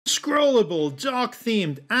Scrollable, dark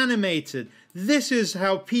themed, animated. This is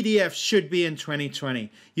how PDF should be in 2020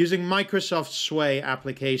 using Microsoft Sway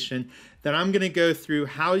application that I'm going to go through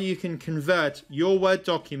how you can convert your Word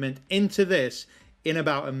document into this in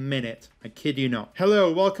about a minute. I kid you not.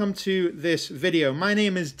 Hello, welcome to this video. My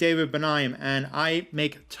name is David Benaim and I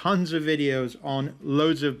make tons of videos on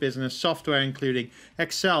loads of business software including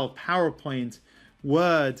Excel, PowerPoint,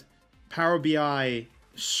 Word, Power BI,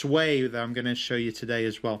 Sway that I'm going to show you today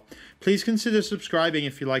as well. Please consider subscribing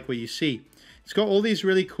if you like what you see. It's got all these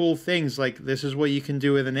really cool things like this is what you can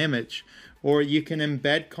do with an image, or you can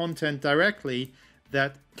embed content directly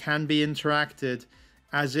that can be interacted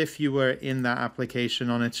as if you were in that application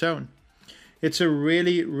on its own. It's a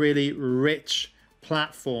really, really rich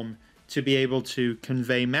platform to be able to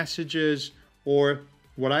convey messages, or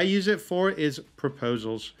what I use it for is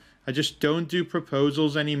proposals. I just don't do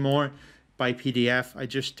proposals anymore by PDF. I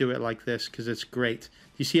just do it like this because it's great. Do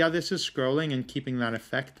you see how this is scrolling and keeping that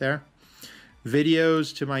effect there?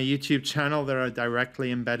 Videos to my YouTube channel that are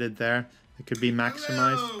directly embedded there. It could be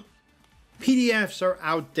maximized. Hello. PDFs are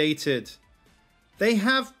outdated. They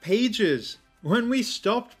have pages. When we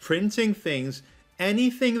stopped printing things,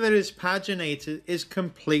 anything that is paginated is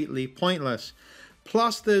completely pointless.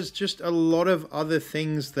 Plus, there's just a lot of other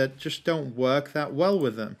things that just don't work that well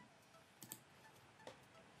with them.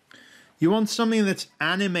 You want something that's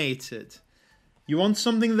animated. You want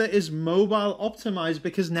something that is mobile optimized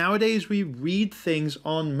because nowadays we read things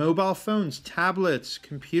on mobile phones, tablets,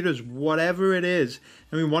 computers, whatever it is,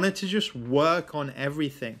 and we want it to just work on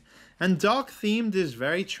everything. And dark themed is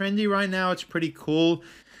very trendy right now. It's pretty cool.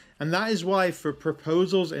 And that is why for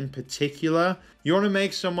proposals in particular, you want to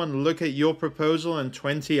make someone look at your proposal and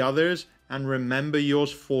 20 others and remember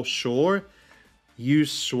yours for sure.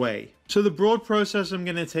 Use Sway. So the broad process I'm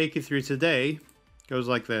going to take you through today goes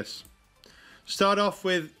like this. Start off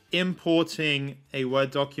with importing a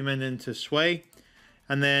Word document into Sway,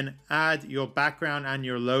 and then add your background and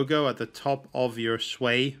your logo at the top of your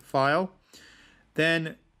Sway file.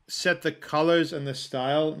 Then set the colors and the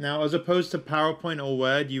style. Now, as opposed to PowerPoint or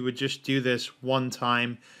Word, you would just do this one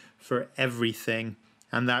time for everything,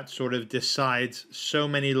 and that sort of decides so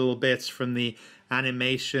many little bits from the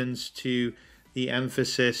animations to the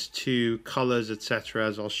emphasis to colors, etc.,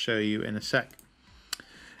 as I'll show you in a sec.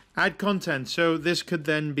 Add content. So this could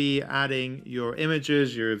then be adding your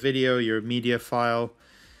images, your video, your media file.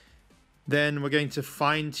 Then we're going to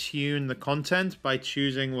fine tune the content by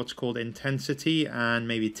choosing what's called intensity and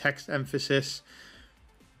maybe text emphasis.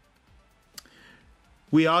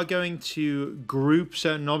 We are going to group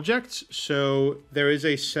certain objects. So there is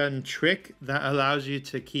a certain trick that allows you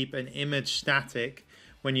to keep an image static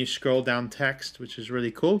when you scroll down text, which is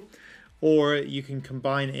really cool. Or you can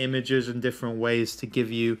combine images in different ways to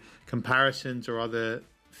give you comparisons or other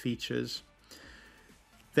features.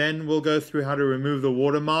 Then we'll go through how to remove the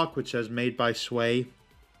watermark, which is made by Sway,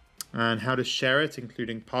 and how to share it,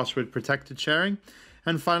 including password protected sharing.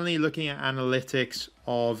 And finally, looking at analytics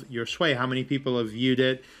of your Sway, how many people have viewed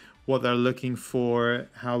it, what they're looking for,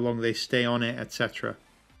 how long they stay on it, etc.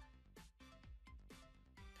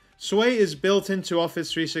 Sway is built into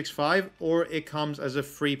Office 365, or it comes as a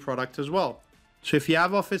free product as well. So if you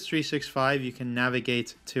have Office 365, you can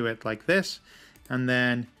navigate to it like this. And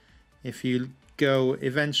then if you go,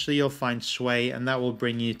 eventually you'll find Sway, and that will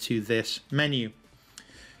bring you to this menu.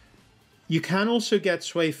 You can also get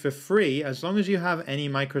Sway for free as long as you have any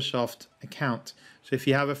Microsoft account. So if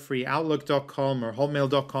you have a free Outlook.com or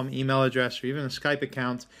Hotmail.com email address, or even a Skype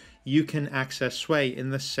account, you can access Sway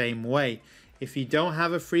in the same way. If you don't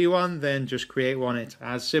have a free one, then just create one. It's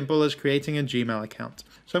as simple as creating a Gmail account.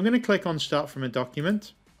 So I'm going to click on Start from a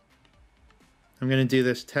Document. I'm going to do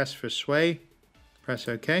this test for Sway. Press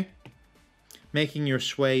OK. Making your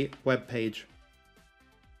Sway web page.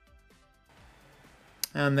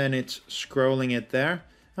 And then it's scrolling it there.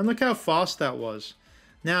 And look how fast that was.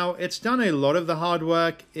 Now, it's done a lot of the hard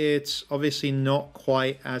work. It's obviously not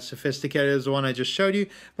quite as sophisticated as the one I just showed you,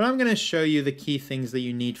 but I'm going to show you the key things that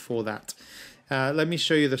you need for that. Let me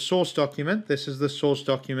show you the source document. This is the source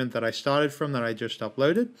document that I started from, that I just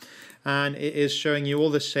uploaded. And it is showing you all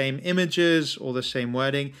the same images, all the same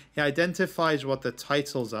wording. It identifies what the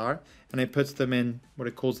titles are, and it puts them in what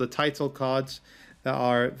it calls the title cards that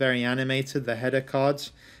are very animated, the header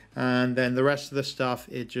cards. And then the rest of the stuff,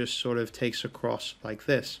 it just sort of takes across like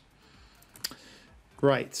this.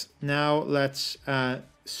 Right, now let's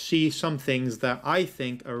see some things that I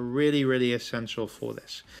think are really, really essential for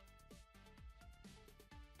this.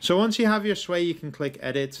 So once you have your Sway, you can click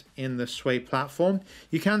Edit in the Sway platform.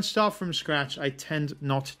 You can start from scratch. I tend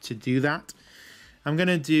not to do that. I'm going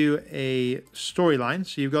to do a storyline.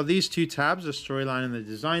 So you've got these two tabs, the storyline and the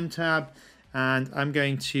design tab, and I'm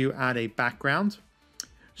going to add a background.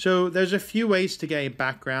 So there's a few ways to get a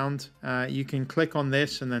background. You can click on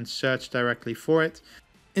this and then search directly for it.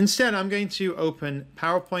 Instead, I'm going to open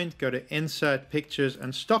PowerPoint, go to Insert, Pictures,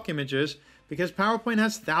 and Stock Images, because PowerPoint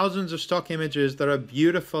has thousands of stock images that are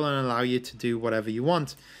beautiful and allow you to do whatever you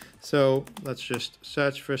want. So let's just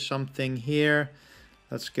search for something here.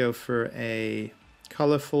 Let's go for a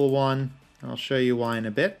colorful one. I'll show you why in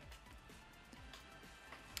a bit.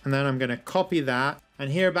 And then I'm going to copy that.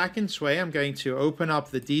 And here back in Sway, I'm going to open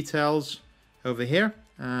up the details over here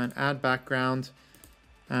and add background.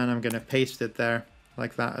 And I'm going to paste it there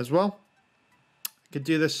like that as well. I could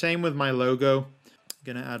do the same with my logo.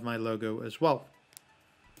 I'm going to add my logo as well.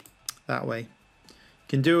 That way. You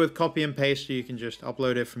can do it with copy and paste, or you can just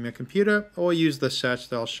upload it from your computer or use the search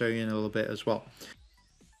that I'll show you in a little bit as well.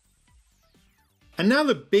 And now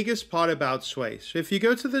the biggest part about Sway. So if you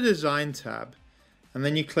go to the Design tab and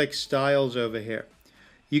then you click Styles over here,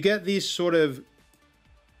 you get these sort of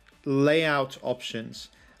layout options.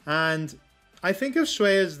 And I think of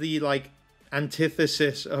Sway as the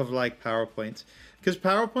antithesis of PowerPoint, because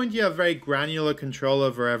PowerPoint you have very granular control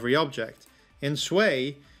over every object. In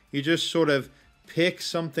Sway you just sort of pick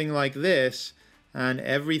something like this and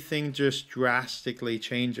everything just drastically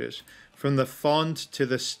changes, from the font to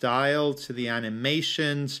the style to the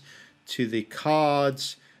animations to the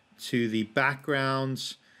cards to the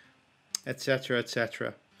backgrounds, etc.,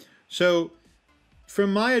 etc. So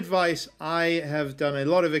from my advice, I have done a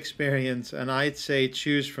lot of experience, and I'd say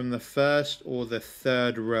choose from the first or the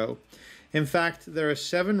third row. In fact, there are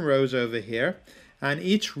 7 rows over here, and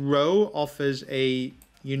each row offers a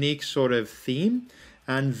unique sort of theme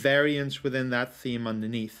and variants within that theme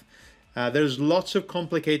underneath. There's lots of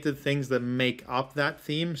complicated things that make up that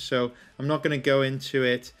theme, so I'm not going to go into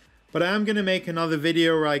it, but I am going to make another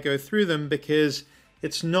video where I go through them, because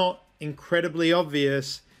it's not incredibly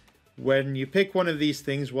obvious when you pick one of these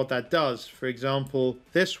things what that does. For example,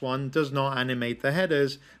 this one does not animate the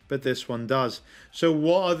headers, but this one does. So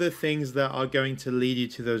what are the things that are going to lead you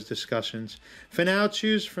to those discussions? For now,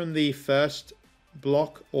 choose from the first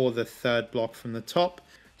block or the third block from the top.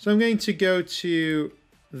 So I'm going to go to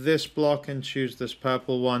this block and choose this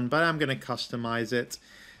purple one, but I'm going to customize it,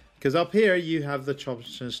 because up here you have the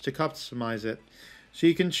options to customize it. So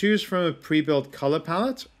you can choose from a pre-built color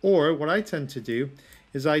palette, or what I tend to do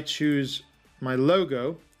is I choose my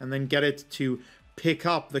logo and then get it to pick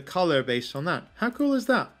up the color based on that. How cool is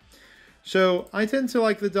that? So I tend to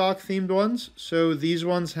like the dark themed ones. So these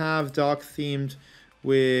ones have dark themed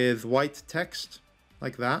with white text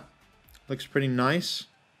like that. Looks pretty nice.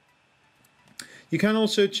 You can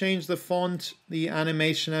also change the font, the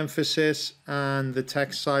animation emphasis, and the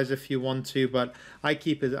text size if you want to, but I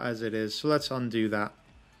keep it as it is. So let's undo that.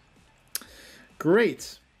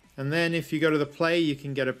 Great. And then if you go to the play, you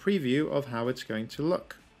can get a preview of how it's going to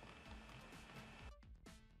look.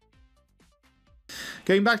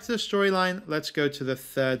 Going back to the storyline, let's go to the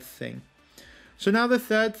third thing. So now the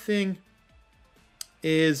third thing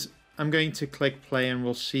is I'm going to click play and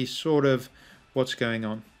we'll see sort of what's going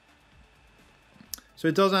on. So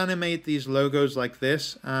it does animate these logos like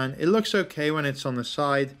this, and it looks okay when it's on the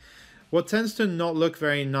side. What tends to not look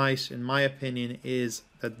very nice, in my opinion, is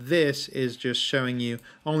that this is just showing you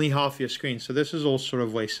only half your screen. So this is all sort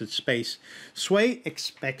of wasted space. Sway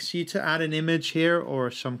expects you to add an image here or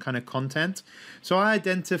some kind of content. So I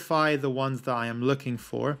identify the ones that I am looking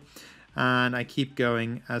for, and I keep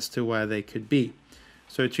going as to where they could be.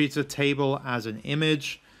 So it treats a table as an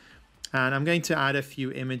image, and I'm going to add a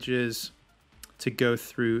few images to go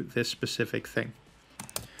through this specific thing.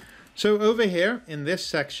 So over here in this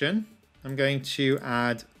section, I'm going to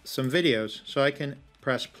add some videos. So I can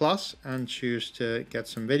press plus and choose to get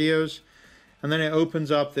some videos. And then it opens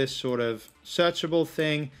up this sort of searchable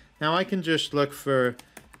thing. Now I can just look for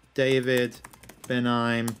David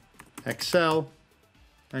Benheim Excel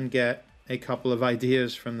and get a couple of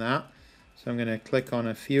ideas from that. So I'm going to click on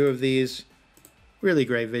a few of these. Really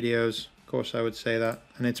great videos. Of course, I would say that.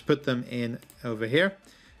 And it's put them in over here.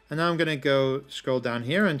 And now I'm going to go scroll down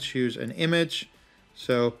here and choose an image.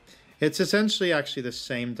 So it's essentially actually the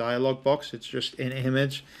same dialog box. It's just in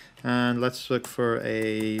image. And let's look for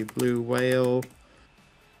a blue whale.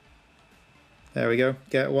 There we go.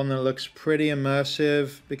 Get one that looks pretty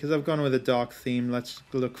immersive. Because I've gone with a dark theme, let's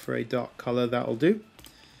look for a dark color. That'll do.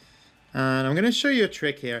 And I'm going to show you a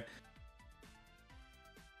trick here.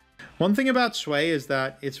 One thing about Sway is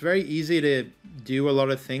that it's very easy to do a lot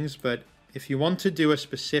of things, but if you want to do a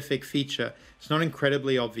specific feature, it's not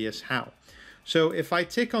incredibly obvious how. So if I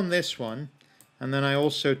tick on this one and then I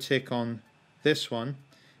also tick on this one,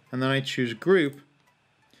 and then I choose group.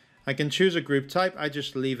 I can choose a group type. I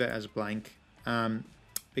just leave it as blank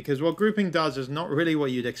because what grouping does is not really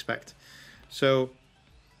what you'd expect. So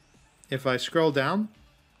if I scroll down,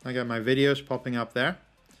 I got my videos popping up there,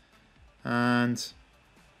 and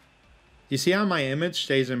you see how my image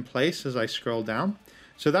stays in place as I scroll down?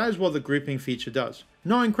 So that is what the grouping feature does.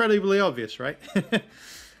 Not incredibly obvious, right?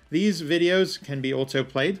 These videos can be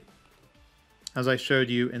auto-played, as I showed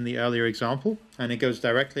you in the earlier example, and it goes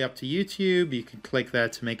directly up to YouTube. You can click there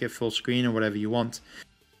to make it full screen or whatever you want.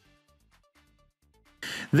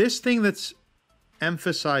 This thing that's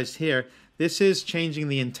emphasized here, this is changing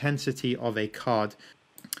the intensity of a card.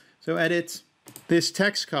 So edit this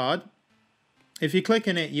text card. If you click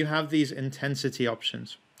in it, you have these intensity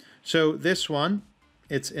options. So this one,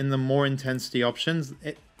 it's in the more intensity options.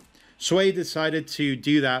 Sway decided to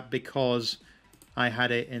do that because I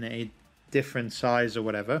had it in a different size or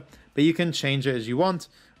whatever, but you can change it as you want,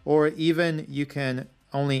 or even you can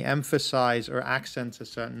only emphasize or accent a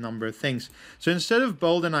certain number of things. So instead of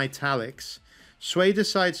bold and italics, Sway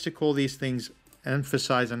decides to call these things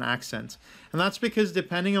emphasize and accent. And that's because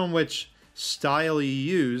depending on which style you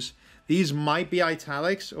use, these might be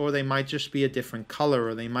italics, or they might just be a different color,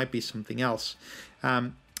 or they might be something else.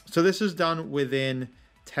 So this is done within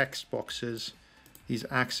text boxes, these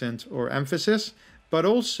accent or emphasis, but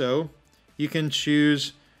also you can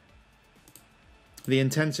choose the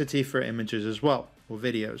intensity for images as well, or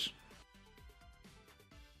videos.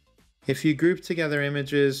 If you group together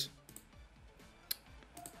images,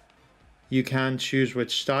 you can choose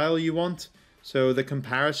which style you want. So the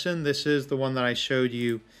comparison, this is the one that I showed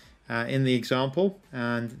you in the example,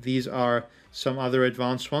 and these are some other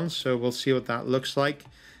advanced ones, so we'll see what that looks like.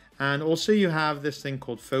 And also you have this thing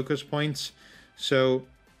called focus points. So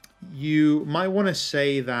you might want to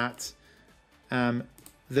say that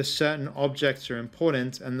the certain objects are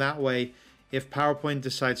important, and that way if PowerPoint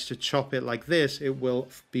decides to chop it like this, it will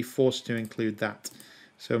be forced to include that.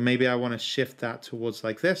 So maybe I want to shift that towards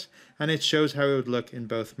like this, and it shows how it would look in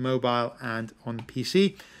both mobile and on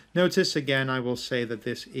PC. Notice again, I will say that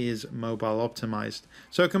this is mobile optimized.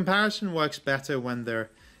 So a comparison works better when they're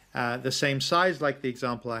the same size, like the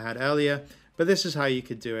example I had earlier, but this is how you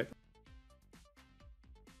could do it.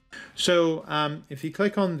 So if you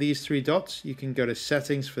click on these three dots, you can go to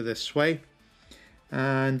settings for this Sway,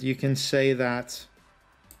 and you can say that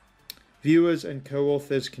viewers and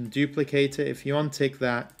co-authors can duplicate it. If you untick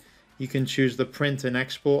that, you can choose the print and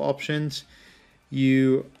export options.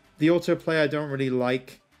 The autoplay I don't really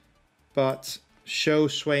like, but show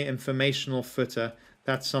Sway informational footer,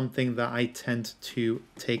 that's something that I tend to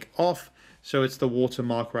take off. So it's the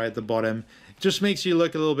watermark right at the bottom. It just makes you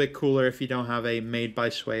look a little bit cooler if you don't have a made by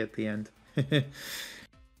Sway at the end. If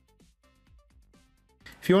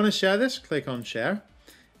you want to share this, click on share,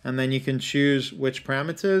 and then you can choose which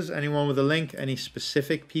parameters, anyone with a link, any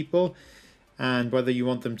specific people, and whether you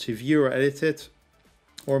want them to view or edit it.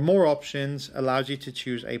 Or more options allows you to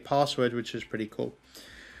choose a password, which is pretty cool.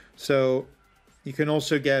 So you can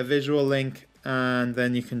also get a visual link, and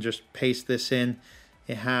then you can just paste this in.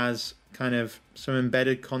 It has kind of some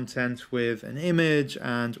embedded content with an image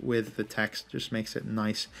and with the text. Just makes it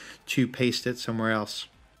nice to paste it somewhere else.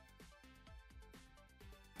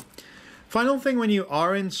 Final thing, when you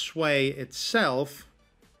are in Sway itself,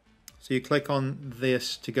 so you click on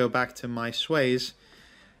this to go back to my Sways,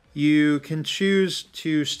 you can choose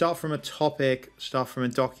to start from a topic, start from a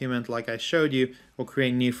document like I showed you, or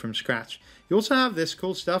create new from scratch. You also have this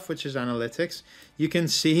cool stuff, which is analytics. You can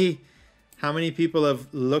see how many people have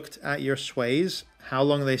looked at your Sways, how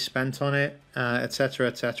long they spent on it,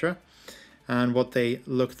 etc., and what they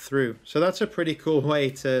looked through. So that's a pretty cool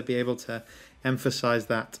way to be able to emphasize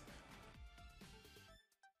that.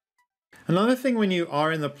 Another thing when you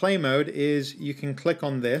are in the play mode is you can click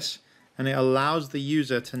on this, and it allows the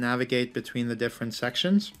user to navigate between the different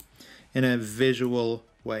sections in a visual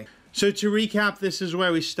way. So to recap, this is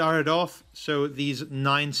where we started off. So these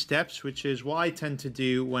 9 steps, which is what I tend to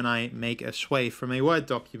do when I make a Sway from a Word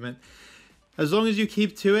document. As long as you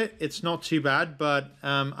keep to it, it's not too bad, but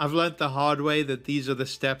I've learned the hard way that these are the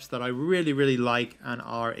steps that I really, really like and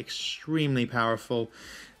are extremely powerful.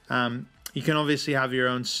 You can obviously have your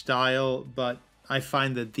own style, but I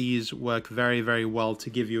find that these work very, very well to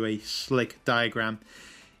give you a slick diagram.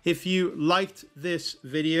 If you liked this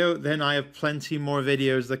video, then I have plenty more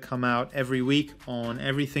videos that come out every week on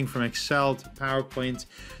everything from Excel to PowerPoint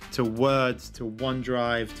to Word to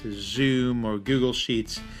OneDrive to Zoom or Google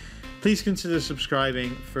Sheets. Please consider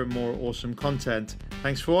subscribing for more awesome content.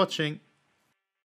 Thanks for watching.